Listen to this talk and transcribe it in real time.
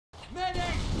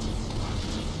Medic!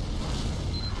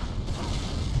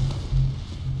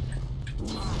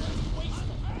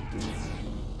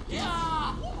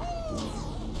 Yeah!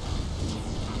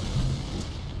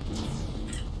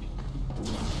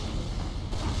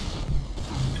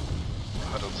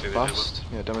 I don't see the Fast.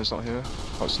 Yeah, Demo's not here.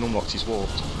 Oh, it's normal, he's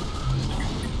warped.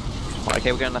 Right,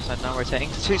 okay, we're going left side now, rotating.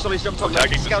 Two solids jump top I'm left.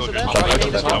 tagging the Scouts are soldiers. there. I'm Right,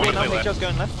 tagging let's the go soldiers. now. HR's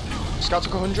going left. Scout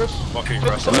took 100. Walking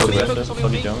Focus rest. on me, Loads focus of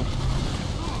on me. jump.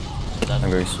 I'm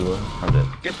very sure. I'm dead.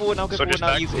 Go forward now, go Soldiers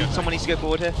forward now. back, yeah. Someone needs to go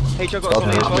forward here. HR got Stop something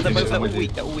now. as well. They're both I'm they're all with you.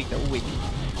 weak, they're all weak, they're all weak.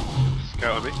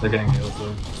 Scout on me. They're getting healed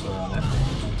though,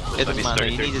 so It doesn't He's matter,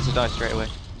 you 33. needed to die straight away.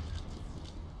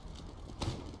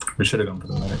 we should have gone for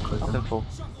the medic quicker. Up and full.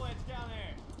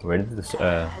 Where did this,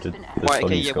 Right,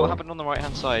 okay, yeah, what happened on the right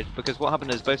hand side? Because what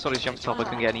happened is both solids jumped top, I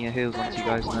couldn't get any heals onto you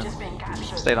guys, and then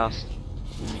stay last.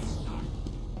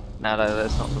 No,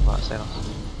 let's not talk about it, stay last.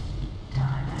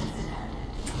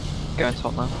 Go on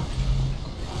top now.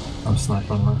 I'm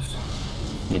sniper on left.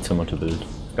 Need someone to build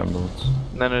gunboats.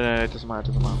 No, it doesn't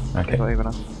matter, Okay. Not even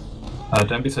enough.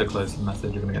 Don't be so close to the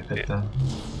message, you're gonna get picked down.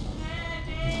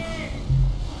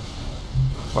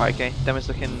 Right, okay, Demon's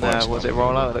looking, was it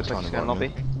rollout? It looks like he's going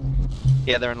lobby.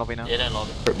 Yeah, they're in lobby now. Yeah, they're in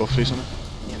lobby. Quick buff, please, on it.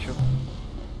 Yeah, sure.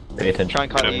 Pay attention. Try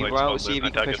and cut Yeah, you like out, spawn see if them,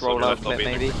 you can attack push us on the rollout left clip lobby.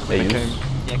 maybe. They use.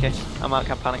 Yeah, okay. I'm out,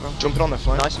 can't panic roll. Jumping on their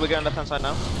flank. Nice, we're going left hand side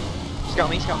now. Scout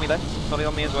me there. Solly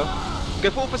on me as well.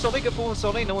 Go forward for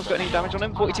Solly, no one's got any damage on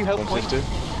him. 42 health point.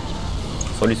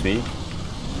 150. Solid speed.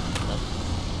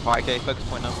 Right, okay, focus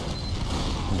point now.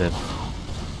 I'm dead.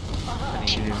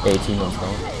 Any- 18 on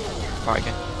down. Right,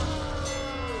 okay.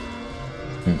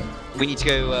 We need to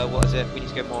go, what is it? We need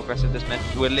to go more aggressive this minute.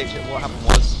 We're literally, what happened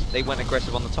was, they went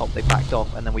aggressive on the top, they backed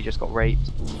off, and then we just got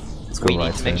raped. Let's go We right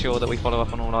need to make side. sure that we follow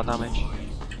up on all our damage.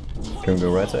 Can we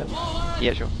go right side?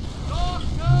 Yeah, sure.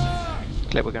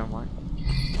 Clip, we're going right.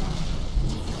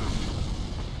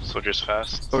 Soldiers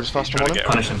fast. Soldiers fast, He's trying to I'm get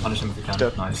on Punish him if you can.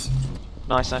 Dead. Nice.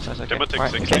 Nice, okay. Demo took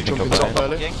Right, 60. okay. Jumping Right. top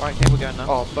early. Okay, right, okay, we're going now.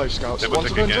 Oh, both scouts. Demo One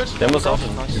took to again. 100. Demo's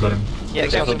off. Nice. You got him. Yeah,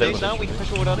 Example scouts engaged demo. now, we can push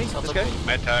forward early. Let's go.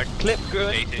 I tag. Clip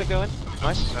going, 80. clip going.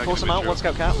 Nice. Tag Force him them out, with one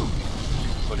scout cap.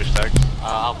 Soldiers tagged.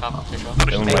 I'll come up to shot.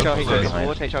 Punish Demo them. right HR, behind. come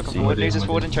forward, HR come See forward. what they- Losers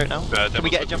forward and choke now. Can we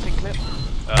Demo's get a jumping clip?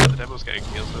 The demo's getting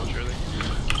heals though, surely.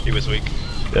 He was weak.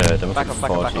 Demo's Back at off,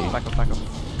 back 40. off, back off, back off.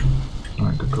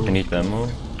 Alright, good call. I need demo.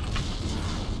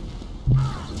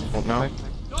 What now?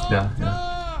 Yeah.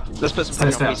 Let's put some Stay,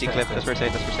 pressure on stay, PC stay, clip, stay. let's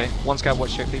rotate. One scout,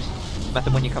 watch choke please.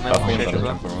 Method when you come in, Oh, watch choke as well.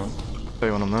 jump around. Stay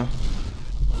on them there.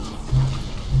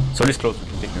 Solid's close, we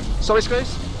can pick him. Solid's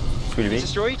close, It's really he's weak.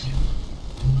 destroyed.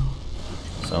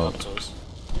 So,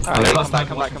 Alright, last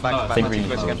come back. I I think They're we too need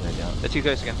close to again. rotate, yeah. They're too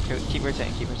close again. Keep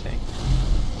rotating.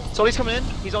 Solid's coming in,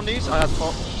 he's on news, I have the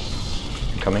pop.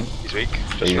 Coming. He's weak.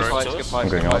 Are you- Destroyed. Good I'm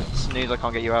fights, going good out. fights. News, I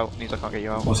can't get you out.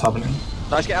 What's happening?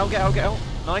 Nice, get out.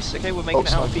 Nice, okay, we're making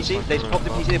it out of PC. They popped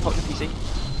the PC,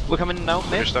 We're coming in now,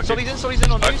 mid. stuck Solly's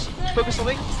in on news. Focus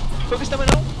Solly. Focus them in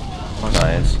now.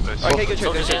 Nice. Nice. Okay, good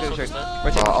choke. Soldiers there,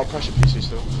 Rotate. I'll pressure PC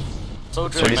still.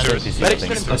 Soldier Solid's and still medic. PC, I Medic's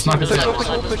think. still in Let's not push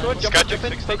get forward, jump Scatching in,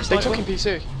 60. focus They sniper. took in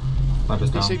PC. Sniper's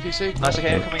down. PC. Nice,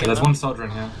 okay, Okay, coming there's in one now. soldier in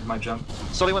here. He might jump.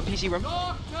 Solly went PC room.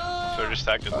 Soldiers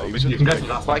tagged in lobby. You can go to that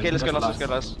Right, side. okay, let's you go can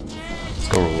last. Let's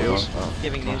go roll. Heals.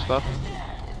 Giving news buff.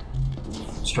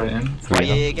 Straight in. Right,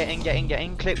 yeah, get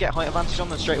in. Clip, get height advantage on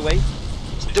them straight away.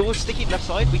 Door sticky left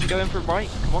side, we can go in from right,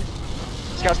 come on.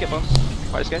 Scouts get buffs.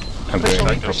 Right, let's go. I'm Push going on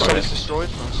me, back push for on me. Solid's destroyed.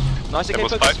 Nice. Nice, okay,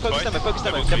 Devil's focus fight, demo. Devil's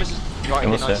Devil's is right, okay,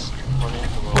 Devil's nice.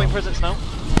 Point presence now.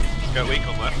 Got weak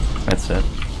on left. That's it.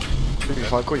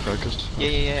 3v5, quick focused.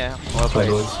 Yeah. Well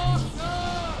played.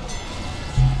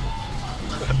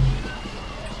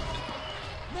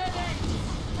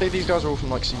 Hey, these guys are all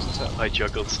from like season 10. I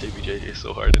juggled Stevie JJ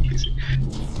so hard in PC.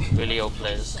 Really old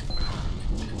players.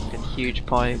 Fucking huge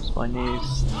pipes by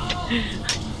news.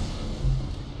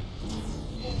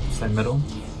 Same middle.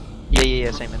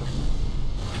 Yeah, same middle.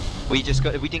 We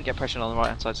didn't get pressure on the right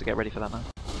hand side, so get ready for that now.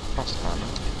 That's the plan.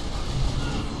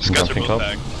 Scouts are Jumping both up.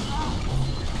 tagged.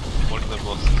 One of them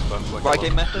lost his buff. Like Right, okay,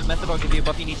 method, I'll give you a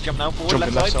buff, you need to jump now. Forward,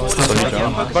 Jumping left side, left forward, side. left side, yeah,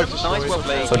 Both focus. destroyed. Nice, well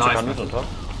played. Soldier Nice. 100 on top.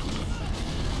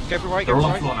 Go for right, They're go all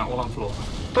for on floor right. now, all on floor.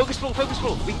 Focus floor.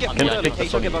 We can get Can forward I early. pick the HR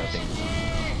Solid, get I buffs. think?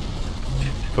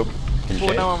 Cool. Can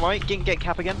Forward now check. on right, get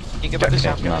cap again. Get back to Okay,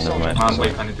 south. no, never mind.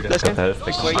 Wait, I need to get Let's go. Cap health. Wait,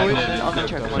 Destroyed. I'm gonna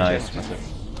check. Nice.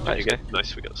 Right, you let's go. get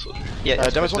nice, we got a soldier. Yeah,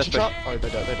 Demo's let's watching push. chat? Oh,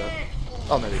 they're dead.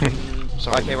 Oh, no, they didn't.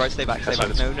 Sorry. Okay, right, stay back. That's No,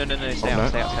 fine. stay Oh, out. no. Stay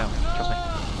out. Trust me.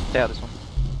 Stay out this one.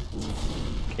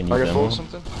 Can you I go demo? forward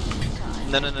something?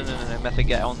 No. Method,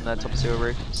 get on the top of sewer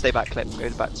roof. Stay back, clip. Go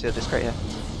back to this crate here.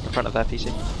 In front of their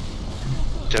PC.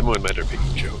 Demo and Med are being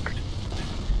joked.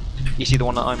 You see the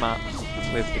one that I'm at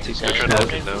with the two scouts? Trying to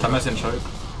look it now. Timer's in choke.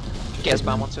 Get a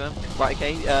spam onto him. Right,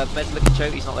 okay. Med's looking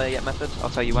choke. He's not there yet. Method. I'll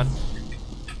tell you when.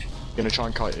 Gonna try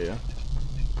and kite it,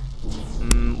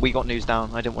 yeah? We got news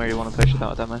down. I didn't really want to push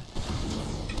without a demo.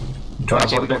 Try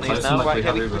Okay, to we get got news closer now. like Right, we okay,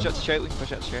 have we can push Uber. up to choke. We can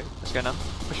push up to choke. Let's go now.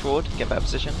 Push forward. Get better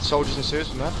positions. Soldiers and sewers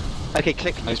from there. Okay,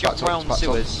 click. Can you He's jump back top, round back top.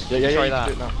 sewers? Yeah, Try you that.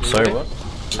 can do it now. Sorry, what?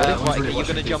 Right, okay, you're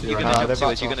gonna jump. You're gonna jump they're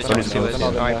sewers. back You're gonna top. jump Sorry, sewers.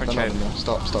 They're not Alright, in from there, choke. they're not in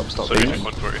there. Stop. So you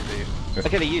 140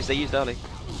 Okay, they used early.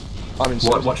 I'm in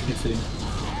sewers. Watch PC.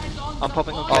 I'm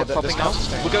popping on Oh, clip, the popping now. scouts are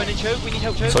staying. We're going in choke. We need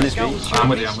help choke. Solid Scouts, speed. I'm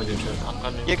with choke, you, please. choke. I'm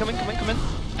coming. Yeah, come in.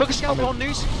 Focus scout on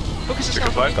news. Focus the Took scout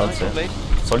a fight. on Got it. blade.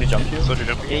 Solid jump here. Soldier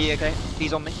jumping. Yeah, okay.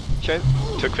 He's on me. Choke.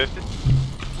 Took 50.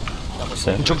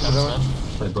 Same. Jump to the door.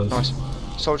 Play buzz. Nice.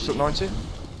 Soldiers took 90.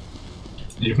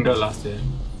 You can go last here.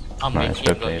 I'm Nice, you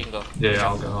can well go, you can go. Yeah,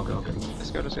 I'll go. Let's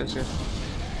go.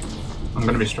 I'm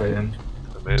gonna be straight in.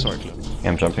 Sorry, Clip. Yeah,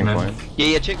 I'm jumping No. for him.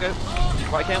 Yeah, check go.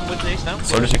 Right, okay, I'm with news now.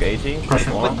 Soldier took 80.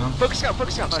 Pressure One. on now. Focus scout.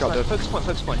 Nice, Scout nice. dead.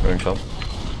 Focus point. Going top.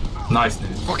 Nice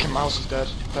news. Fucking mouse is dead.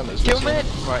 Damn, there's Kill missing. mid.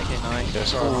 Right, okay, nice. Yeah,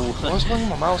 sorry. What's wrong with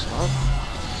my mouse, man?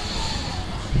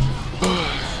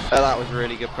 That was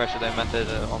really good pressure though, method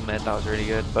on mid. That was really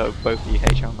good. Both of you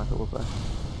HL method will play.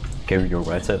 Okay, your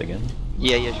right side again.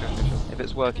 Yeah, sure. If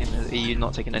it's working, are you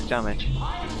not taking any damage?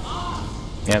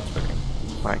 Yeah, it's working.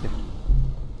 Right, good.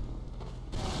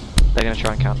 They're gonna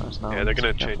try and counter us now. Yeah, they're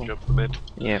gonna Careful. change up the mid.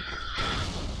 Yeah.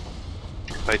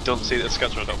 I don't see the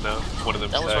scouts run up now. One of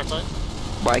them That was right stacked.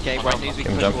 side. Right, okay, right news, we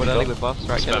can Can push jump forward and early go. with buffs.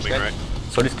 Right, okay, let's Spamming go. right.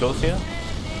 Solid's close here.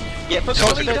 Yeah, focus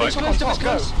Soldier on dead, close, on top,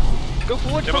 close. Go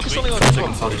forward, Jump focus on on the me. Taking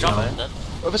on soldiers Jump now. in, then.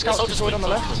 Other scouts Soldiers destroyed on the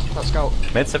wing, left. That scout.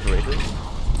 Mid separated.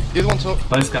 The other one took.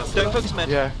 Both scouts. Don't focus mid.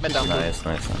 Yeah. Mid down. Nice.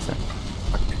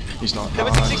 He's not.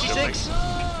 76.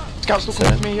 Scouts still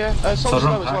coming for me here. Soldiers Soldier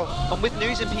low on as well. I'm with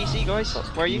news in PC, guys.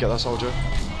 Where are You you? can get that soldier.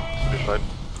 Soldier's fine.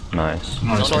 Nice.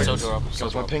 Nice. Sorry. Soldier up. Guys,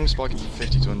 Soldier my up. ping's spiking from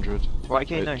 50 to 100. Right,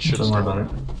 okay, It no. should Don't worry stop.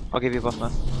 about it. I'll give you a buff,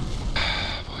 man.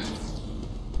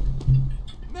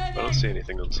 I don't see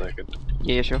anything on second.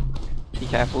 Yeah, sure. Be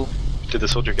careful. Did the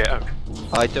soldier get out?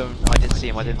 I didn't see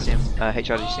him. HR, did you see him?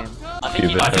 I think he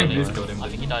Few died bit early. early. I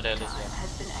think he died early.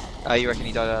 Yeah. Oh, you reckon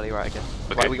he died early? Right, okay.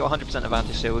 Okay. Right, we got 100%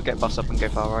 advantage, so we'll get bust up and go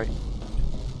far right.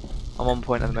 I'm on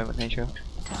point at the moment, HR.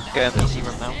 Go in PC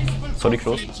room now. Solid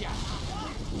close.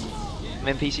 I'm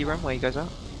in PC room, where you guys at?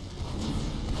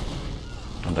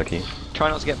 Unlucky. Try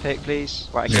not to get picked, please.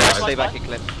 Right, okay, Yeah, stay back and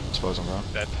clip. Suppose I'm wrong.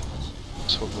 Dead.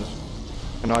 Swap this.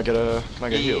 Can I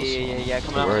get heals? Yeah,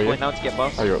 come Where out are on you? point now to get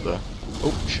bust. Oh, you're up there.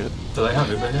 Oh, shit. Do they have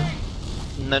Uber here?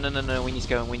 No, we need to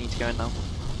go in now.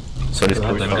 Solid's Right,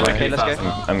 close. then, Alright. okay, let's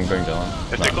go. I'm going down.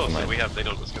 If No, they're close, never then mind. they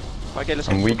don't, let's go. Okay, let's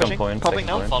go. I'm weak on Pushing. point, Popping second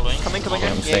now. point. Following. Coming, Yeah, I'm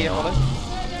yeah, staying follow.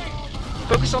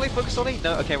 Focus solely.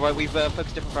 No, okay, right, we've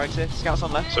focused different frags here. Scouts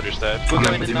on left. Soldier's dead. We're I'm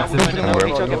going with in you, now, Matthew. we're going in now.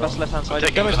 Where- HR, get bust left hand I'm side.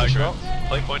 taking the Damage high to ground.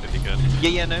 Play point if you can.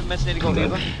 Yeah, no, Med's nearly got the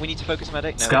other. We need to focus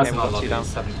medic. No, Scouts okay, are we've not got two lobby. down.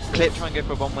 70. Clip, try and go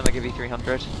for a bomb when I give you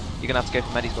 300. You're gonna have to go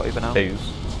for med, he's got Uber now. They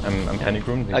use. I'm panic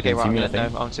room. They Okay, can right, see I'm me, I gonna,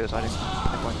 think. no, I'm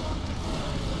suiciding. No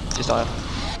point. Just die.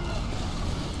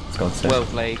 Let's go inside. Well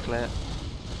played, Clip.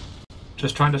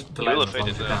 Just trying to delay You'll them as have long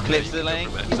as faded you there. can. Clip's delaying.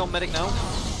 He's on medic now.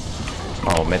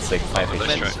 Oh, med's like 5 Let's HP.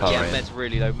 try. Med's, Power yeah, rate. med's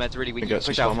really low. Med's really weak. We get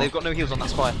Push some out. spam They've off. got no heals on that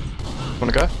spire.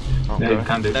 Wanna go? Oh, Yeah, you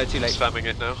can do. No, too late. Spamming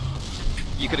it now.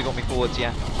 You could have got me forwards,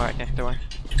 yeah. Right, okay, don't worry.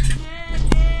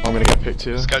 I'm gonna get picked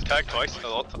here. Scout tag twice, a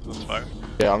lot on fire.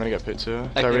 Yeah, I'm gonna get picked here.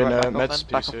 Okay, They're in right, back Med's off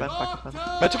then, PC. back off then.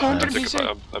 Med took 100 I'm PC.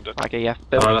 done. Right, okay, yeah.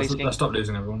 Build, Alright, please, let's stop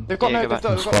losing everyone. They've got Yeah, no, go they've back.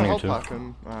 got no Spawning health too. pack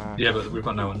and. Yeah, but we've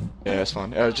got no one. Yeah, it's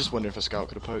fine. I was just wondering if a scout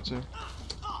could have poked too.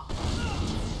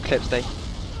 Clip stay.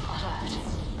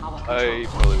 I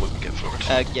probably wouldn't get forward.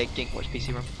 Yeah, Gink, watch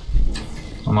PC room.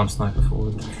 I'm on sniper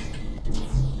forward.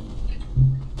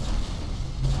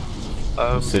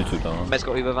 Still 2 down. Med's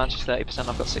got Uber advantage 30%,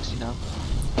 I've got 60 now.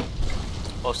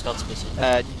 Oh, Scout's busy.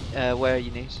 Where are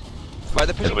you, News? Right,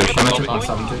 they're pushing. Yeah, They're we're pushing on On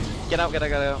point. 70. Get out.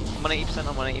 I'm on 80%,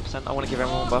 I'm on 80%. I want to give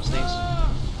everyone buffs, News.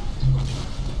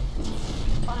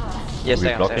 Yeah, stay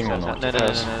we out, blocking stay or out. not? No,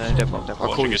 don't block. I'll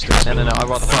call you Watching straight. No, I'd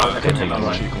rather block. Okay, You never can watch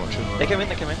mind. it, you can watch it. They come in.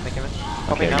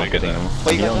 Popping Okay, now. I'm getting them.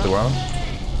 Where you Here guys on the at? ground.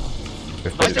 We've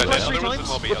Nice, played they it close down. 3 Other one's times.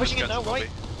 in lobby, We're other pushing it scouts now, in right?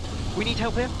 We need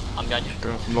help here. I'm going.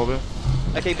 Go from lobby.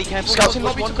 Okay, be careful. Scouts in No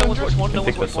one's lobby watch to one, no one's watch one, no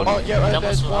Pick one's watch this one. one. Oh, yeah, That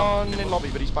there's was- one in lobby,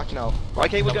 but he's backing out.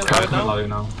 Okay, we're going Scouts forward in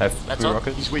now. low now. I have That's 3 all.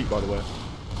 rockets. He's weak, by the way.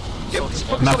 Yeah,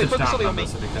 focus Massive solely on me.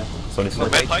 so be careful.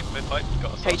 Solid Mid side. fight,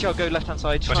 got us. HR, go left hand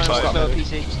side. Try and 25. slow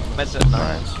PC. Med's at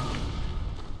Nice.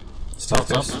 Stop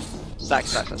this. Stack.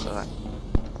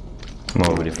 I'm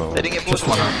already forward. They didn't get Just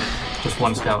forward. one up. Just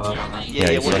one scout up. Yeah,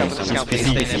 he's watch out running. for the scout, please. He's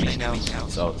Stay busy. there, please, now.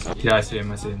 It's out. Yeah, I see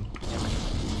him.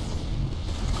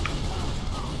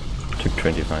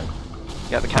 25.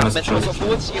 Yeah, the camera. Mess- Med got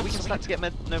forwards. Yeah, we can stack to get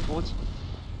med. No forwards.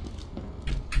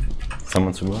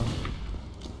 Someone super.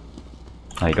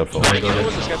 Ah, he got Oh, forward. he got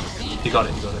Forwards, let's go. it. He got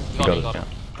it. He got it, yeah.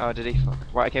 Oh, did he? Fuck.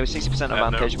 Right, okay, with 60% No.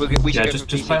 advantage. We should Yeah, go just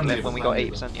for play on PC leave, when we play got on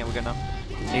leave. 8%. Yeah, we're good now.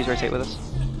 Please rotate with us.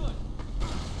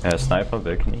 Sniper,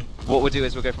 balcony. What we'll do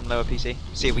is we'll go from lower PC.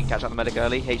 See if we can catch out the medic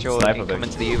early. HO Sniper come back.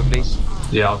 into the Uber, please.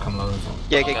 Yeah, I'll come lower as well.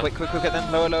 Yeah, okay, quick at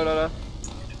them. Lower.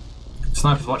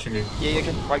 Sniper's watching you. Yeah,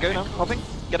 okay. Right, go now. Hopping.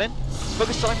 Get in.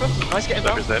 Focus sniper. Nice, get him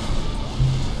down. Sniper's dead.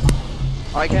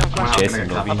 Alright, okay, I'm flashing. Jason,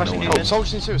 don't be I'm flashing no you one. in.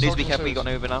 Soldiers in 2, Please soldiers be in careful, 2. you got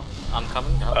an Uber now. I'm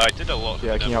coming. I did a lot.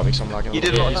 Yeah, can you help me? 'Cause I'm lagging. You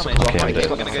did a lot of damage. Okay, Right, I'm okay, dead.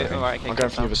 we're gonna go. Alright, okay. I'm going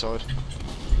get from the down. other side.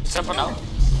 Separate now.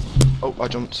 Oh, I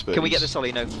jumped. But Can we get the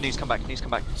solly? No, news come back.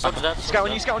 Soldier dead. Scout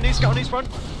on news front.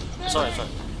 Sorry.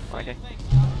 Right, okay.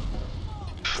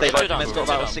 Stay Two back, down, Med's got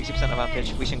two about down. 60%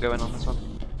 advantage. We shouldn't go in on this one.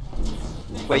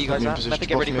 Where you guys at? Method,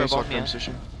 get ready for a bomb, yeah.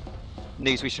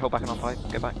 News, we should hold back on our fight.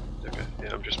 Go back. Okay,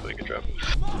 yeah, I'm just putting a trap.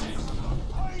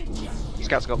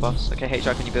 Scouts got buffs. Okay,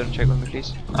 HR, can you build and choke with me,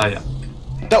 please? Ah, yeah.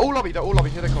 They're all lobby.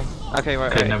 Here they come. Okay,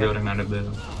 right, Okay, right. no Okay. building, no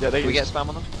building. Yeah, they. Can we get spam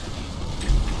on them?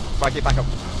 Right, okay, back up.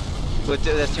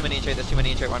 There's too many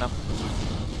in choke, right now.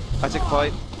 I took a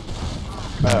fight.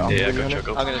 I'm Yeah, really go on it.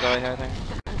 chuckle. I'm gonna die here, I think.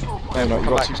 No, no, you Come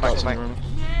got back, 2 come back, scouts in come the room.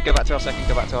 Go back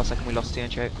to our second. We lost T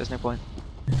and choke. There's no point.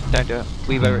 Don't do it.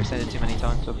 We've overextended too many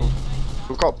times before.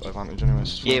 We've got advantage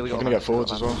anyways. Yeah, we got We're gonna get advantage,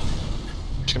 forwards we as got well.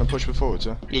 Just gonna push with forwards,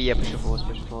 yeah? Yeah, push it forwards. I'm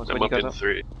When you up guys in up.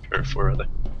 3 or 4 rather.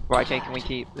 Right, okay, can we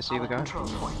keep the Uber going?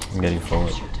 I'm getting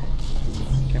forward.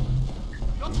 Okay.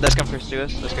 Let's come through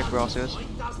sewers. Let's go through our sewers.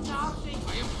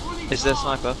 Is there a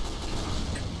sniper?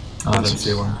 Oh, I didn't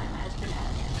see one.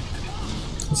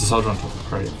 There's a soldier on top of the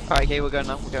crate. Alright, okay, we're going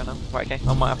now. Right, okay,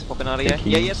 I might have to pop in early, yeah. Sticky.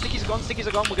 Yeah, stickies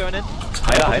are gone, we're going in.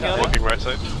 Hide. Walking right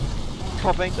side.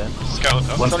 Popping. Scout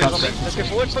up. One Solid scout. on me. Let's go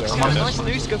forward, focus I'm on nice this. and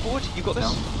loose, go forward. You've got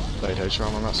this. Played HR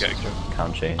on that Okay, side.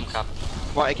 Can't change.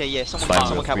 Right, okay, yeah, someone Fine,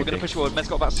 cap, we'll we're gonna push forward. Med's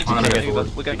got about 60 I'm gonna seconds get Uber.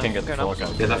 forward. We're going We can now, get we're the going floor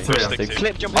now. guys. Yeah, that's 3 on. Stick to.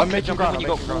 Clip, jump I'm in, making jump ground, in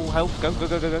when I'm you got making ground. full health.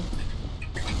 Go.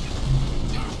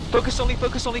 Focus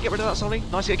solely, get rid of that solely.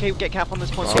 Nice, okay, get cap on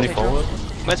this point. Solely Okay, forward.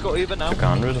 Med's got Uber now. Took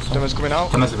 100 or something. Demo's coming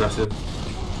out. Demo's aggressive.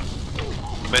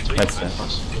 Med's weak. That's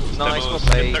it. Nice, well Demo's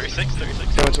played. 36.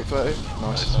 Demo took 30.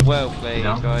 Nice. Well played,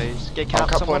 Yeah. guys. Get I'll cap,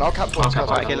 cap someone. point, I'll cap point. I'll cap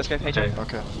Right, point. okay, let's go, HO. Okay.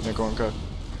 Okay, yeah, go on, go.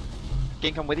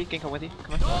 Ging come with you, come on.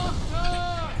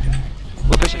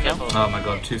 We're pushing now. Oh my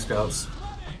god, 2 scouts.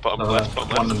 Bottom left,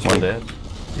 bottom One left. of One them. dead.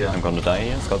 Yeah. I'm gonna die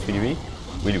here. Scout's really weak.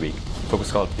 Really weak. Focus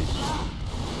Scout, please.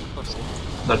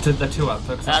 They're 2 up.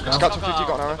 Focus on Scouts scouts. on 50,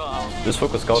 got an arrow. Just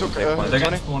focus Scout. Took, and take uh, point. They're 20.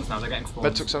 getting spawns now, they're getting spawns.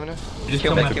 Med took 70. You just Kill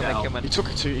kill Med, Med, kill get Med. He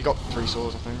took 2, he got 3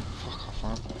 swords, I think. Fuck off,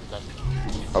 man.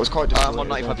 Dead. That was quite I'm on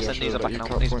disappointing. 95%, knees are Let you backing out,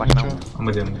 cap knees are point, backing yeah. out. I'm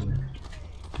with you.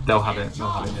 They'll have it,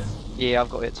 yeah. Yeah, I've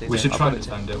got it too. We should I've try got and it too.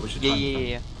 defend it, we should Yeah, try and yeah, defend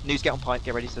yeah. News, get on pipe,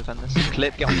 get ready to defend this.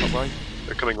 Clip, get on top right.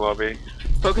 They're coming lobby.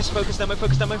 Focus demo.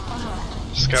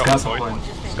 Scout Scouts on on point.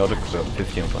 point. Scout took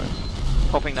 50 on point.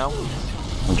 Popping now.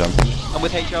 I'm jumping. And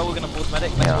with HR, we're gonna force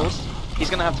medic. Next Yeah. force. He's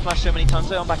gonna have to flash so many times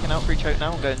though. I'm backing out through choke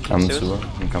now. I'm going to I'm sewers. sewer.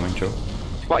 I'm coming, Joe.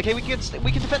 Right, okay, we can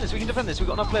defend this. We've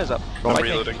got enough players up. I'm Right,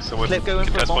 reloading. Someone Clip, go in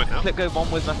for a contest bomb. point now. Clip, go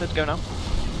bomb with method. Go now.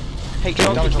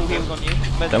 HR, damage full on heals on you.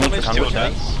 Med, Damage damage, on Two Hundred.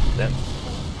 on damage. that. Dead.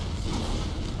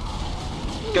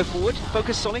 Go forward.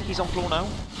 Focus Sonic. He's on floor now.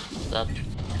 Dead.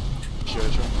 Sure.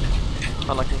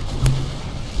 Unlucky.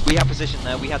 We have position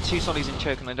there. We had 2 Sollies in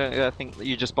choke, and I think that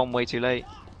you just bombed way too late.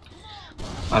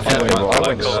 I think we Yeah, might well, I I went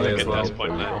went to early the as well. contest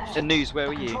point now. And News, where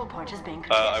were you?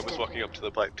 I was walking up to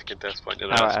the pipe to contest point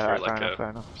and I Alright, asked for alright, like fair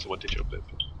enough. someone to jump it.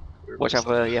 Watch out for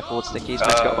forward stickies.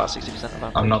 Med's got about 60% of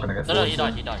that. I'm not gonna get No, forward. he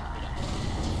died.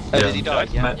 Oh, did he die?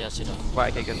 Yeah. Med- Yes, he died.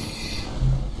 Right, okay, good.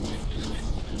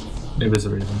 Maybe there's a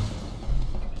reason.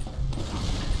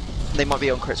 They might be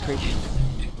on Crits Creek.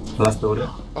 Let's build it.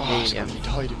 Oh, Yeah. he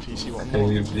died in PC, what Okay,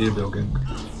 more? you're building.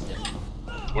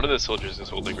 One of the soldiers is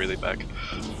holding really back.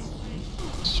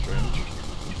 Strange.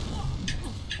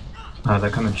 They're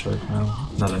coming choke now.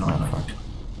 No, they're not. Oh, fuck.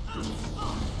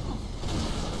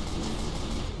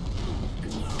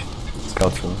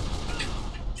 Scout sewer.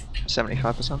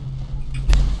 75%.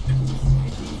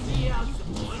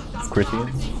 Critical.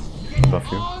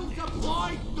 Buff you.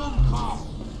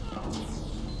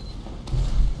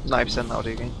 90% that'll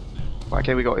do game. Right,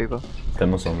 okay, we got Uber.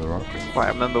 Demo's on the rock.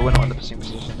 Right, remember, we're not in the pursuing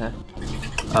position here.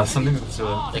 Something with the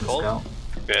sewer. They call? Scout.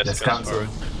 Yeah, Yeah, Scout's scouts forward.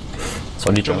 So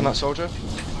only Jump on that jump. soldier.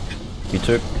 He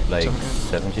took like 70.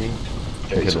 70.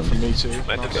 Yeah, he took from me too. I think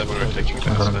Nice. that would take you I'm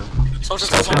fast gonna- now. Soldiers,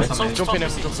 Scout soldiers, on soldiers, me. Jump in,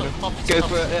 soldiers, jump in. soldiers, Go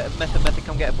soldiers. for method,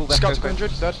 come get a full back. Scout's Go for it.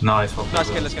 100, dead. Nice, well Nice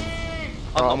played. kill, let's go. I'm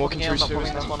not walking popping through I'm not sewers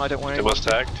popping this now. one, I don't worry. They must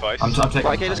tag twice. I'm taking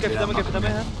Right, okay, let's go for them, yeah, go for them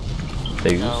here.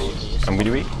 They use. No, I'm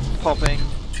really weak. Popping.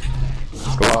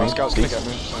 Scout's gonna get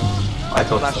me. I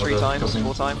thought Flash 3 soldier times, killed me.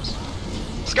 4 times.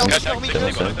 Scout, Scout scout me,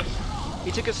 tag, scout. behind us.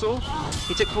 He took a saw.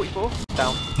 He took 44.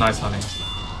 Down. Nice, honey.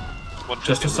 One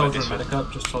Just a soldier and behind medic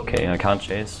up, just soldier. Okay, I can't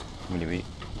chase. I'm really weak.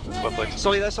 us. One place.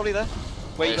 Solly there, Solly there.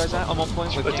 Where you guys at? I'm on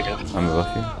point with Split you. together. I'm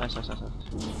above you. Nice.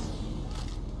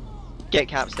 Get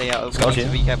cap, stay out of Scout to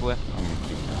here. be careful with.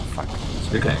 Fuck.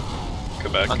 Okay.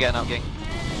 Come back. I'm getting out, gang.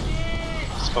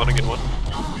 Spawning in one.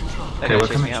 Okay, we're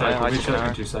chase coming me out. check. I We'll just reach out an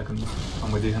in 2 seconds.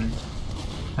 I'm with you, honey.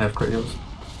 I have crit heals.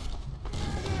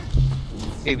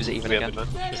 Uber's even We again.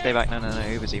 have the Stay back, no,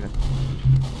 Uber's even.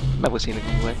 Medway's healing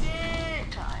all the way.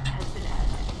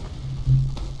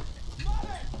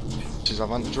 Is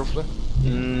advantage roughly?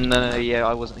 No, yeah,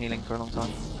 I wasn't healing for a long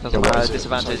time. Doesn't Yeah, what matter, is it?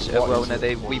 disadvantage, Sorry, what well, is no,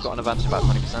 it? we've got an advantage about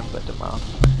 20%, but it doesn't matter.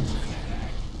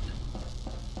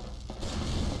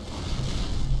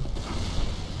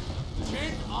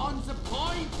 Get on the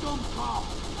point, Dumcop!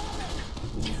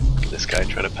 This guy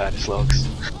trying to pad his logs.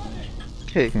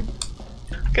 Who? Look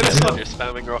at this one, you're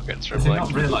spamming rockets from Does he like...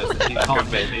 not realise that he back can't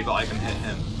of hit mid. me, but I can hit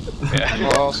him? Yeah.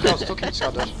 Oh, Scout's stuck in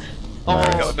Scout dead. Oh,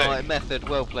 Got a no, bit. method,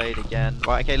 well played again.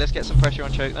 Right, okay, let's get some pressure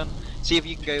on choke then. See if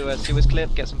you can go sewers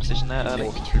clip, get some position there early.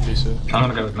 Walking through PC. I'm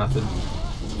gonna go with method.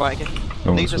 Right, okay.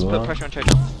 No Need one's just put around. pressure on choke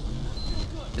now.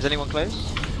 Is anyone close?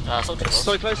 soldier close.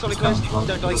 Solly close, Solly close. Don't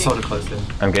die There's a again. soldier close here.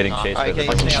 I'm getting Ah, chased right, by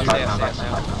the okay, fucking stay out, shit. stay out, Back stay now,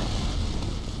 out, back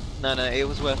stay now, out. No, it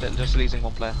was worth it, just losing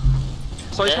one player.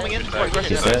 Solly's Yeah, coming in, good quite play.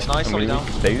 aggressive. He's there. Nice, I'm Solly really down.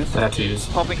 weak. They use. They have to use.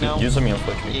 Popping now. Use them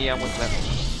unfortunately. Yeah, I'm with them.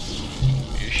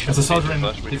 There's a soldier in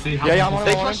PC. Yeah, I'm on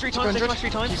They it. flash 3 times, they flash 3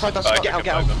 times. You fight that Oh, Scout. Get out,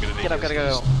 get out. Get out,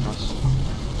 go.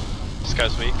 Nice.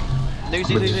 Scout's weak.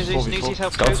 Newsies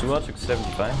help. Scout 2 took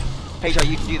 75. Pager,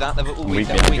 you can do that. They're all weak, Weak,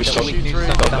 they're all weak, yeah. they're all weak. Newsies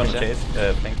Scout don't gonna damage it. chase.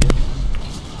 Thank you.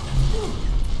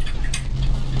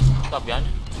 Stop behind.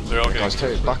 They're all Guys, getting...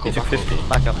 take it back He up, took back up. 50.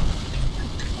 Back up.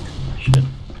 Shit.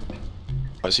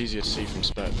 It's easier to see from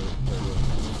spec.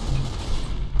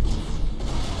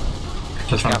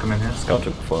 Just trying to come in here. Scout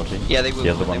took 40. Yeah, they will. The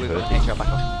other They one will. 30. Pager, back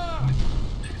up.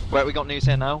 Right, we got news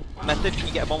here now. Method, can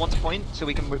you get a bomb onto point so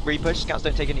we can re-push? Scouts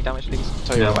don't take any damage, please.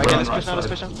 Tell you Yeah, what, Right, we're okay, on let's right push now, let's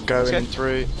side. push now. go Let's in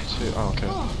 3, 2. Oh, okay.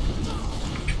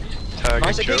 Tag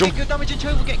Nice, and okay, choke. get good damage in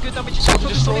choke, we're getting good damage in choke. Soldier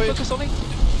Focus Solly, destroyed. focus Solly.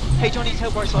 Pager needs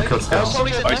help right side. Killed Scout.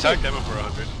 Solly's in I left. tagged them for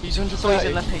 100. He's Solly's 130.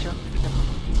 in left, Pager.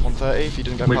 130 if you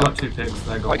didn't get We back. got 2 picks.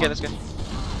 They got Right, okay, one. let's go.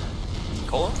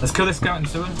 Cole? Let's kill this scout in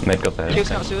sewer. Make up the Kill head.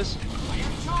 scout sewers.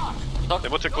 They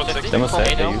want to 160. They must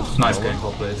say they now. use. Nice no game, one.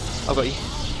 ball please. I've got you.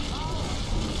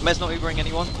 Mez not Ubering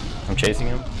anyone. I'm chasing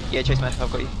him. Yeah, chase Mez,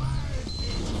 I've got you.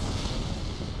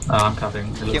 I'm capping.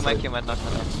 It Kill looks Mez, like- kill Mez, no.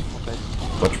 Okay.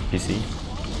 Watch PC.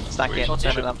 Stack it, Wait,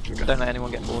 turn it shit. up. Don't let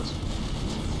anyone get forwards.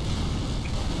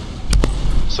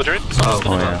 Soldier in. Oh,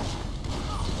 Oh yeah. yeah.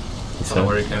 He's Don't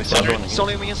worry, King. Scout Soldier. one again.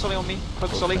 Solly on me, Solly on me.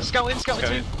 Focus Solly. Okay. Scout in Scout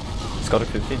two. in. Scout took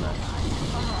 15 now.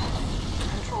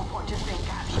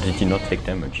 Or did you not take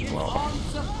damage? Wow. On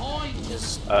the point!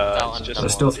 Is It's down. just-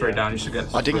 There's still 3 down. You should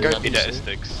get. I didn't go He dead PC.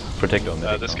 sticks. Protect on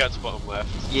the The scout's bottom left.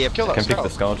 Yeah, Kill I that can pick the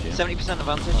Scout. Scout here. 70%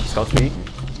 advantage. Scout weak.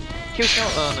 Kill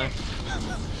Scout, oh no.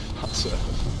 That's it.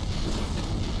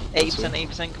 80%,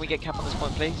 80%, can we get cap on this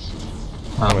point, please?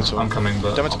 I'm coming,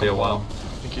 but Damage I'll be a while. I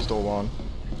think he's door 1.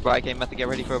 Right, okay, Method, get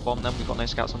ready for a bomb then. We've got no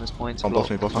scouts on this point. Oh, buff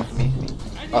me, buff me. me.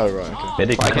 Oh, right, okay.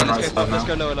 Medic. Right, okay, Right let's side go, let's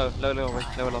now.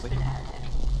 go lower lobby.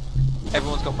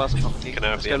 Everyone's got buzz on me. Can I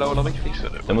have Let's the go lower lobby, please.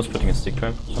 Someone's putting a stick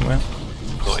trap somewhere.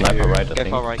 Not Sniper here. right, I Go think.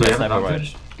 far right. Do we have Sniper right.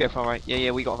 advantage? Go far right.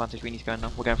 Yeah, we got advantage. We need to go in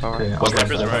now. We're going far right. Okay, I'll Okay. go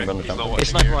Sniper's inside. right. I'm He's gonna not jump. It's watching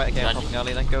sniper here. right again. Nudge. Popping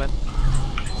early then. Go in.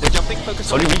 They're jumping. Focus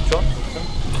Solly Solly. weak, John.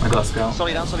 I got a scout.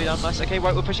 Solly down. Nice. Okay,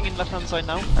 right, we're pushing in left hand side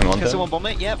now. I'm on Can them. someone bomb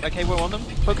it? Yep. Okay, we're on them.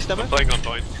 Focus demo. Playing on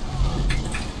point.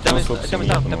 Demo's focusing down. me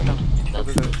at the Demo's down. Go,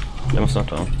 go, go. Demo's not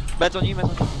down. Med's on you. Med's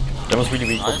on you. Demo's really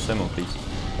weak. Nice. Focus demo, please.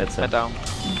 That's Med it. down.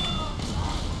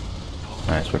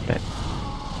 Nice, we're played.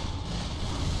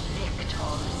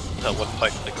 That one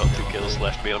fight that got 2 kills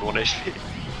left me on 1 HP.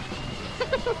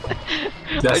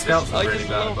 Yeah, I scouts are just really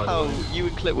bad, love by the how way. you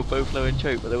and Clip were both low in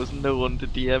choke, but there was no one to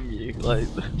DM you. Like,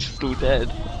 just all dead.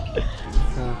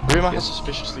 Rima has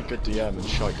suspiciously good DM and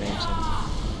shite games.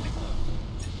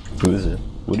 Who is it?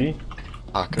 Woody?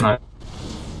 Hacker. No.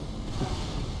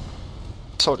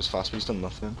 Sold is fast, but he's done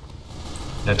nothing.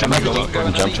 Yeah, Go Jimmy in, got go in,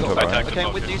 one. Jump go to in. the I right. tagged Okay, him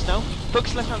I'm with off news now.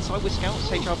 Focus left hand side with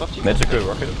scouts. HR buff you. Med's a good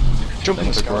rocket. Jump in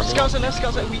the scout. Scouts are left,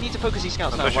 scouts are. We need to focus these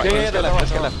scouts now. pushing. Right, Yeah, let's go left,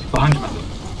 let's go left. Behind you, man.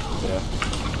 Yeah.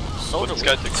 Soldier.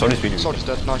 Scout takes Solly's really weak. Soldier's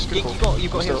dead. Nice, good call.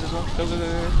 You've got Still. heals as well. Go.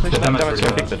 The Push damage Damage really Can I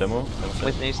bad. pick the demo?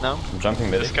 with news now. I'm jumping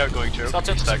the medic. scout going choke. Scout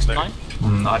took Stacks there.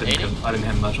 69. I didn't hit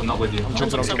him much. I'm not with you.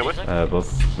 jumping on Go with.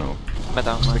 Both. No. Med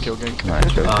down. The Nice. kill gank.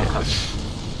 Nice, we're Ah, okay. okay.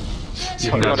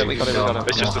 You We got it, we got it, we got it.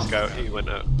 It's just a scout, he went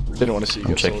out. Didn't want to see you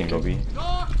I'm get checking sold. lobby.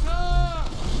 Doctor!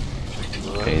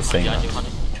 Okay, he's saying Behind you, that. honey.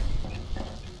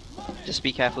 Just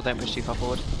be careful, don't push too far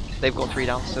forward. They've got 3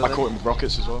 down still. I caught him with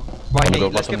rockets as well. Right, Wanna hey, go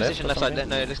let's get bottom position left left or side.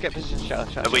 No, let's get position. Shut up.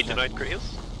 Have we denied crit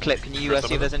heals? Clip, can you For see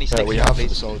some if there's any Yeah, sticks we now, have for the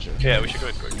please? soldier. Yeah, we should go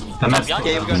in quick. The mess. Yeah,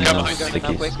 Yeah, we're going in Scout now, behind, we're going in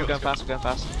now, quick, we're going fast, we're going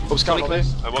fast. Oh, scout Fully lobby.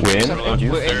 close. I want We're in, to and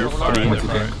you? We're in, Are you we're fully in. in?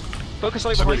 Alright. Focus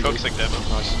on Somebody behind you. focusing demo.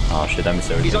 Nice. Oh shit, I missed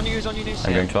He's everything. on you, he's on you, News.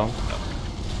 I'm going Tom.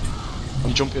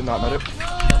 I'm jumping that medic.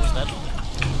 Demo's dead.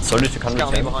 Soldier to Scout me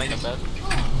 110. behind. Dead.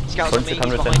 Scout's on me, he's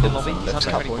Soldier to behind the 110. lobby, he's Left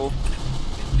 124.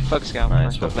 Focus Scout,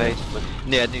 Nice, nice, well well played.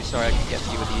 Yeah, News, sorry, I can get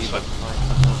to you with you. Fine.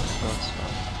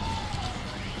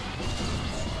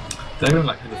 Don't even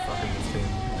like who the fuck is this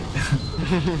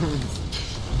team.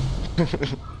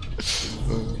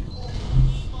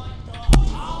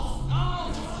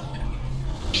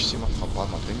 You see how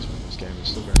bad my things been in this game.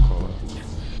 It's still going quite well.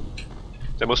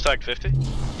 Demo's tagged 50.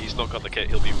 He's not got the kit,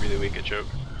 he'll be really weak at choke.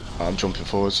 I'm jumping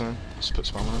forwards now. Just put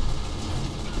spam on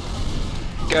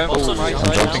it. Going Also, right I'm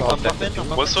side jumping now, up I'm buffing, I'm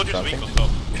One buffing. soldier's weak on top.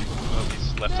 Oh,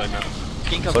 he's left side now.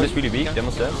 King cover. Soldier's really weak,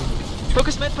 Demo's dead.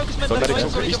 Focus med, Soldier left medic.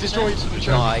 side, soldier He's jumping destroyed.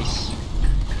 there. Nice.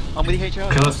 I'm with you, HR.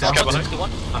 Kill us, Scout scout. behind.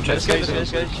 61. I'm Let's chasing. go,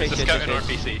 let's go, chase, There's a chase, scout in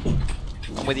chase, chase.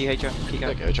 RPC. I'm with you, HR. Keep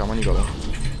going. Okay, Jam, when you got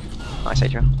that? Nice,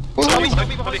 HR. He's got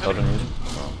me behind. Soldier news.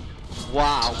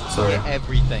 Wow, Sorry. hit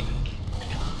everything.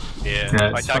 Yeah,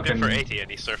 Yeah, I it's tagged him for fucking- 80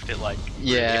 and he surfed it like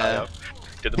Yeah. really high up.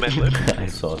 Did the men live? I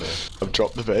saw that. I've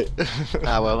dropped the bait.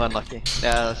 Ah, well, unlucky.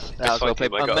 Yeah, that was well played.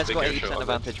 fine, team, I got a Men's got bigger 80% shot on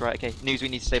advantage, right? Okay. News, we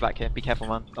need to stay back here. Be careful,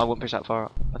 man. I won't push that far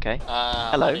up. Okay.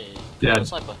 Hello. Honey. Yeah.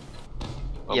 Sniper.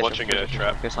 I'm Yeah, watching sure, a sure,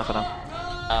 trap. sure. Go sniper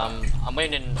now. I'm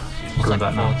waiting in. Going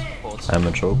back now. Forwards. I'm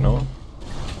a choke now.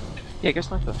 Yeah, go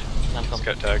sniper. I'm coming.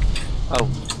 Scout tag. Oh.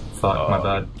 Fuck, my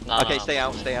bad. Nah, Okay, nah. stay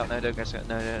out. No, don't go.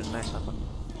 No, sniper.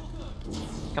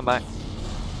 Come back.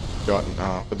 Got,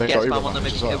 but they've Yeah, got spam Uber on them.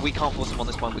 advantage as well. We can't force them on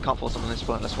this point. We can't force them on this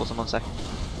point. Let's force them on second.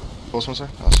 Force one sec?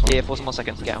 That's fine. Yeah, force them on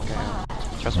second. Get on, get on.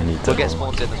 Trust I me. need We'll to- get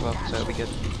spawns in as well, so it'll be good.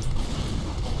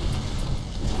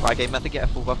 Right, okay, method, get a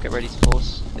full buff, get ready to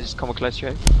force. Just come close to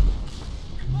you.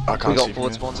 I We can't got see forward from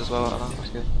here. spawns as well, that's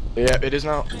good. Yeah, it is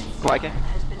now. Right, okay.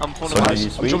 I'm falling Soldier back.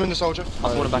 needs I'm weak. jumping the soldier.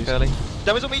 I'm falling back early.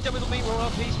 Demo's on me, roll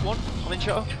out please. One, I'm in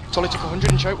shutter. Solly took 100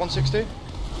 and choke, 160.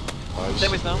 Nice.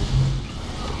 Demo's down.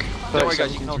 30 Don't worry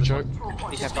guys, you seconds can to hold choke.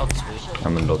 it. Be Scout careful. this week.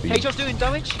 I'm in lobby. HR's doing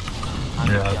damage.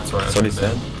 Yeah, that's right. Solid's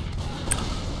dead.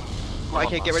 Right,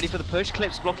 okay, get ready for the push.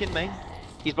 Clip's blocking main.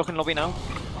 He's blocking lobby now.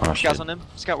 Oh shit. Scouts on him.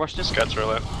 Scout rushed him. Scouts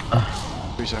roll out. 3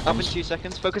 Up in seconds. 2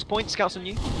 seconds. Focus point, scouts on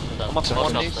you. Done. I'm up to More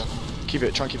one scouts news. done. Keep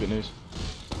it, try and keep it news.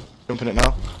 Jumping it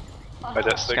now. I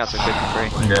did 6. Scouts are good for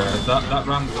free. Yeah, that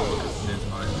round goal is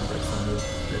mine,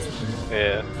 basically.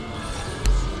 Yeah.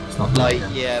 It's not Like,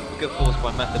 bad, yeah, good force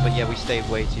by method, but yeah, we stayed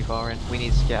way too far in. We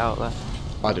need to get out there.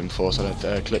 I didn't force, I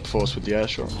didn't clip force with the air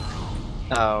shot.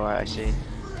 Oh, right, I see.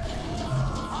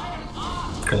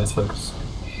 Okay, let's focus.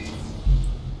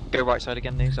 Go right side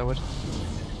again, News, I would.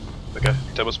 Okay,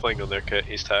 Demo's playing on their kit,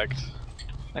 he's tagged.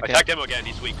 I Okay. tagged Demo again,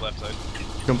 he's weak left side.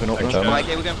 Jumping up Thanks, now. Jam. Right,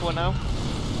 okay, we're going forward now.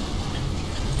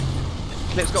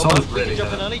 Clip's got a Someone's buff, we can really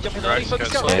jump in dead. early, jump in Right, early. Focus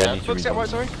Scout's out dead. right, Yeah, focus out right,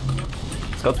 sorry.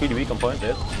 Scout's really weak on point,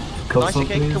 dead. Kill Nice, some,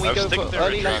 okay, please. can we I was go sticking for there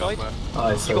early and left trying side? on Oh,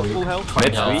 You got full health.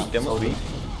 Med's Yeah. weak, Demo's weak.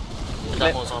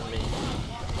 Demo's on me.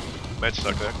 Med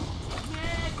stuck there.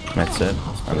 Med's dead.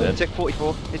 I'm It dead. took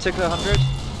 44, it took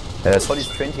 100. Solid's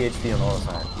 20 HP on all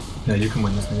sides. Yeah, you can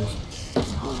win this news.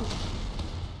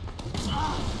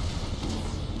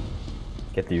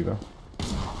 Get the Hugo.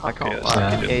 I can't,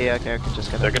 Yeah, yeah, okay, I can just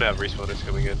get They're it. gonna have respawners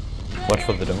coming in. Watch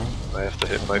for the demo. I have to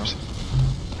hit pipes.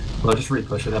 Well, just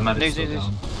repush it, that medic's News, still news,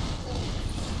 down.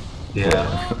 Yeah.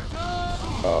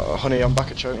 Honey, I'm back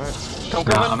at choke, mate. Come,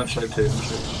 Nah, come I'm on, at choke too.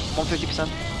 150%.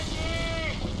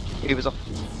 He was off.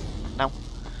 Now.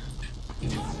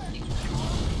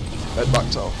 Head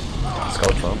back top.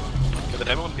 Scout from. Get the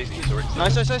Demo on PCs or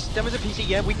Nice. Demo's a PC,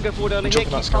 yeah, we can go forward early here.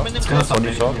 jumping Keep that coming them. Scout. Clip.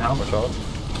 Soldier shot. Watch out.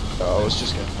 I was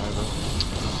just getting over.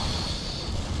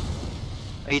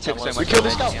 He took so We much We killed the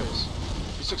damage. scout.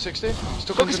 He took 60. He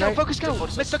took Focus 108. scout, focus scout.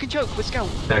 Let's stuck in choke with scout.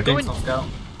 They're Go gates in. on scout.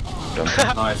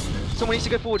 Nice news. Someone needs to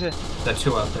go forward here. They're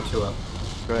 2 up, they're 2 up.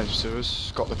 Go into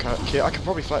sewers. Got the kit. I can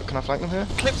probably flank. Can I flank them here?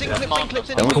 Clips in, Yeah. clips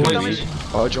in. Demo's Full weak. damage.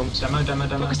 Oh, I jumped. Demo.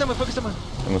 Focus demo.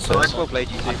 Demo's Nice, dead. well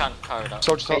played, you I two. can't carry it out.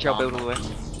 Soldier top. HL build all the way.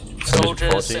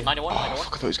 Soldiers, 40. 91, Oh, 91. fuck, I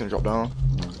thought he was going to drop down.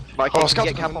 Right, Oh, okay, Scout's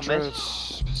get cap on mid.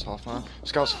 Pissed off, man.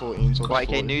 Scout's 14, Soldier's Right,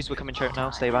 okay, 40. news, we're coming choke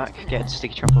now, stay back. Get into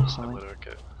sticky trap or something.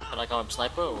 Okay. Can I go up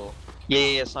sniper or?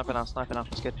 Yeah, sniper now,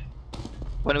 that's good.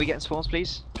 When are we getting spawns,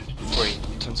 please? 3.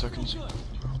 10 seconds.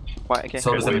 Right, okay.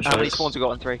 Soldiers in How many choke. spawns we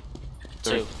got on 3?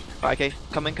 2. Right, okay,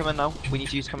 come in now. We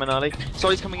need you to come in early.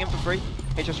 Solly's coming in for free.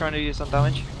 HR's trying to do some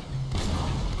damage.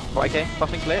 Right, okay,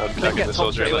 buffing clear. I'm Clip, tagging get the top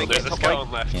soldier. straight away, There's get a top scout right.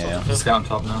 on left. Yeah, Just get on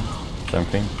top now.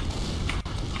 jumping.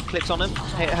 Clips on him,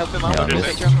 help him out. Yeah, With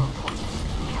miss. HR.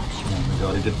 Oh my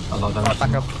god, he did a lot of damage.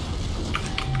 Back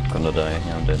up. Gonna die,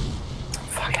 yeah, I'm dead.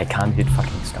 Fuck, I can't hit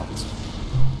fucking scouts.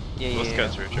 Yeah, Most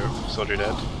scouts are Joe. Soldier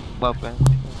dead. Well played.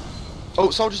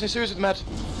 Oh, soldiers in series with med.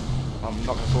 I'm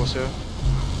not gonna force here.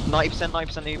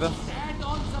 90% Uber. Stand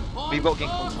on the point. We've got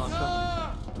Gink on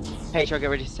sniper. HR, get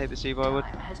ready to take this Uber, I would.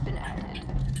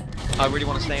 I really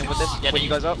want to stay in with this. Yeah, When you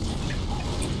guys up?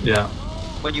 Yeah.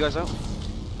 When you guys up?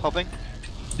 Popping?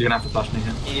 You're gonna have to flash me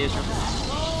here. He is.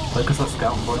 Focus that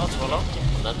scout on point. Not roll out.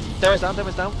 And then There is down.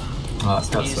 Oh, that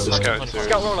scout's so The low. scout in series.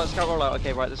 Scout roll out.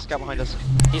 Okay, right, there's a scout behind us.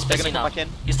 he's They're PC gonna now. come back in.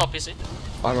 He's top PC.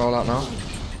 I roll out now.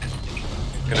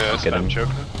 Gonna Get him. spam choke.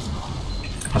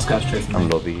 That scout's chasing I'm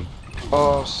me. lobby.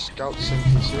 Oh, scouts in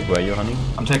PC. Where are you, honey?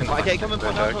 I'm taking the Right, okay, come in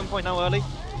Attack. point now early.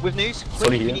 With News. Sorry, Quick,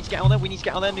 we here. need to get out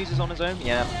there. News is on his own.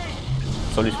 Yeah.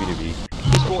 Solly's VDB.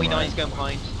 He's 49, he's going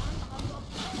behind.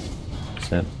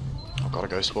 Set. I've gotta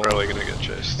go spawn. Probably gonna get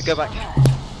chased. Go back.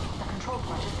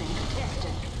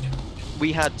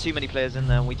 We had too many players in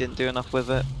there and we didn't do enough with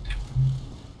it.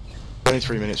 Only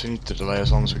 3 minutes, we need to delay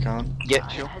as long as we can. Yeah,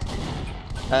 sure.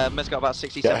 Med's got about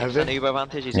 67% heavy. Uber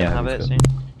advantage, he's Yeah, gonna have he's it good.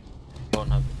 soon. Don't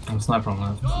have. I'm sniper on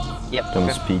left. Yep, Don't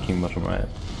okay. speaking bottom right.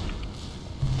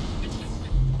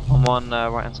 On one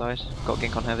right hand side. Got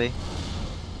Gink on heavy.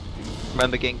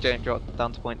 Remember Gink, don't drop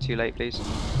down to point too late please.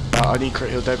 I need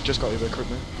crit heal, Dave just got Uber crit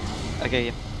me. Okay,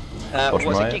 yeah. Bottom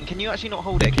What's it right. Gink? Can you actually not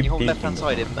hold it? Can Keep you hold left peeking. hand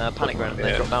side in panic round and then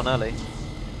Yeah. drop down early?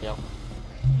 Yeah.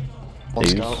 One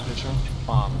Use. scout,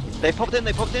 HL. They popped in.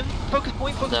 Focus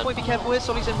point, be careful here,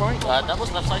 Solly's in right. That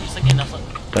was left side. He's thinking left side.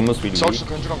 That was really Soldiers weak.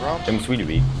 look 100 on ground. That was really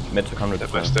weak. Med took 100%.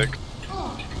 Hit my stick.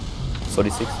 Solly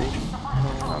 60.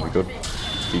 We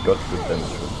got good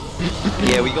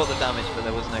damage. Yeah, we got the damage, but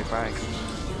there was no frag.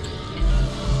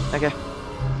 Okay.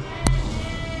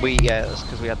 That's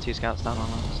because we had 2 scouts down on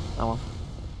us. That one.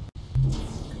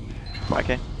 Right,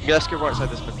 okay. Yeah, let's go right side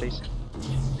this bit, please.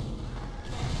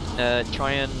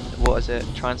 Try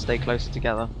and stay closer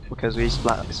together because we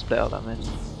split up that mid.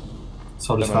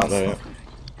 Solid Them out scout. there, yeah.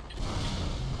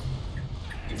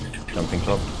 Jumping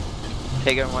top.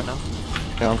 Okay, going right now.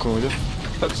 Yeah, I'm coming with you.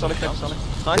 Focus solid. Nice.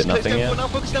 Did Clips nothing going yet. forward now.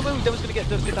 Focus demo. Demo's gonna get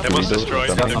good Demo's damage. destroyed.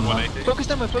 Jump Hit on 180. Focus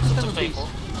demo, please.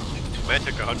 Med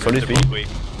took 100. Solly's They're both weak.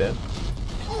 weak. Dead.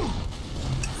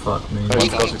 Fuck me. Those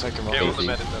scouts will take him Get all out. the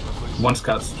med in demo, please. One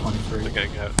scout's 23. They're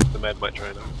getting out. The med might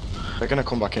try now. They're gonna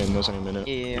come back in, there's only a minute.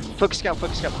 Yeah. Focus scout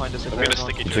behind us. if I'm they're gonna on.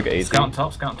 sticky He took choke. 80. Scout on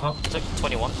top, scout on top. Took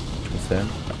 21. He's dead.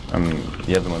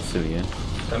 The other one's still here.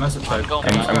 They must have choked. Go.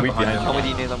 I'm weak behind I'm you. with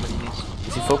you, Neil.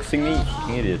 Is he focusing me?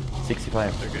 Fucking idiot.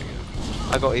 65. They're getting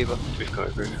out. I got Uber. We've got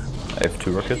agree. I have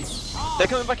 2 rockets. They're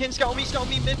coming back in. Scout on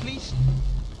me, mid, please.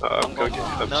 I'm going.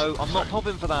 No, I'm not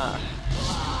popping for that.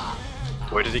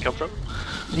 Where did he come from?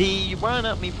 He ran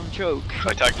at me from choke.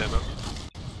 I tagged him.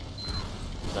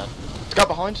 Scout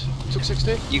behind, took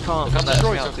 60. You can't Can't let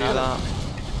destroy Scout it, do can't that.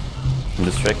 I'm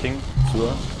distracting.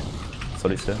 Sua.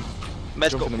 Solly's dead.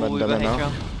 Med's Jump got in the full med Uber demo HR.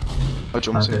 now. I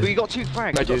jumped Okay. in. We got 2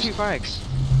 frags. Med used.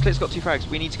 Clip's got 2 frags.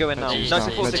 We need to go in now. Med used No, now.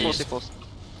 stay force, Med stay used. force.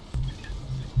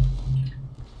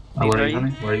 Oh, where are He's you,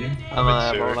 honey? Where are you? I'm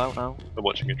It's roll zero. out now. I'm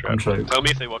watching a I'm trap. choked. Tell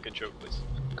me if they walk in choke, please.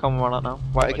 Come on, roll out now.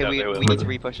 Right, okay, doubt we they will. need to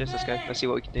repush this. Let's go. Let's see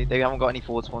what we can do. They haven't got any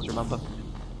forward spawns, remember.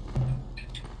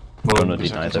 Well, Don't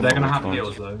deny them. they're gonna have Forward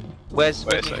heals though. Where's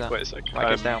Wait a News sec, at? wait a sec. Right,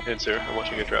 goes down. I'm in sir. I'm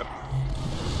watching a trap.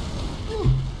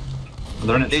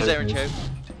 They're in it. News there in choke.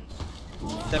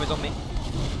 choke. Dem is on me.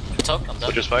 Took. I'm So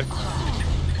dead. just 5.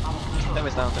 Dem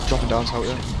is down. Dropping down to out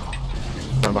here.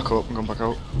 Going back up, I'm going back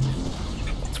out.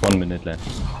 It's 1 minute left.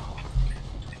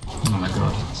 Oh my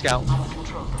god. Scout.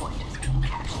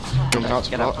 Jumping out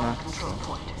to Get plot out.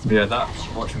 now. Yeah, that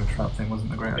watching the trap thing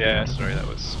wasn't a great idea. Yeah, sorry, that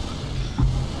was.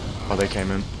 Oh, they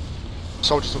came in.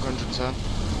 Soldiers took 110.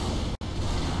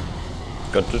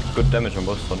 Got good damage on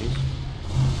both Sollies.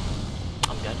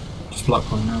 I'm dead. Just block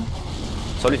one now.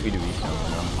 Solly's really weak now.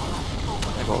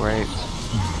 I got raped.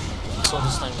 So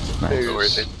this time. Nice. Don't worry,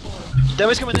 Zane. Dem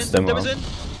is coming It's in. Demo. Dem is in.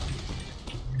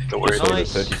 Don't worry. Nice.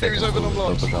 Zane. 30 seconds. open on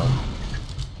blocks. Double down.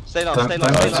 Stay low, Don't- stay low,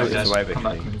 don't stay it's low. a- it's a vibe Come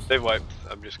back, actually. please. They've wiped.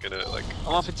 I'm just gonna like.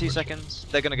 I'm off in 2 seconds.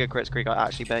 They're gonna go Crits Creek, I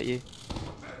actually bet you.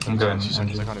 I'm going. 2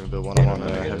 seconds, I can't even build one. I'm on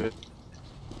heavy.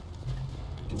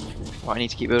 Right, I need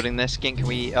to keep building this. Gink, can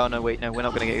we... Oh no, wait, no, we're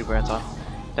not gonna get Uber in time.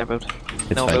 Don't build.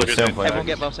 It's No, fine. build. Stay on point. Everyone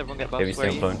get buffs, everyone get buffs. Heavy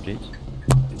Where stay are on you? point,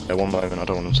 please. Yeah, one moment, I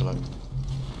don't want them to load.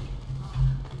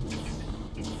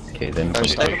 Okay, then. Oh,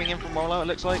 They're coming in from rollout, it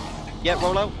looks like. Yeah,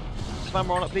 rollout. Spam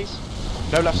rollout, please.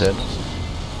 No left. Dead.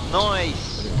 I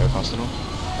Nice! didn't go fast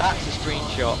enough. That's a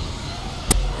screenshot.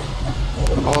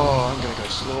 Oh, I'm gonna go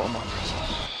slow on my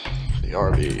the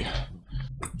RB.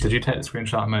 Did you take the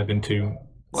screenshot? I may have been too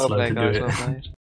Well slow played, to guys, do it. well played.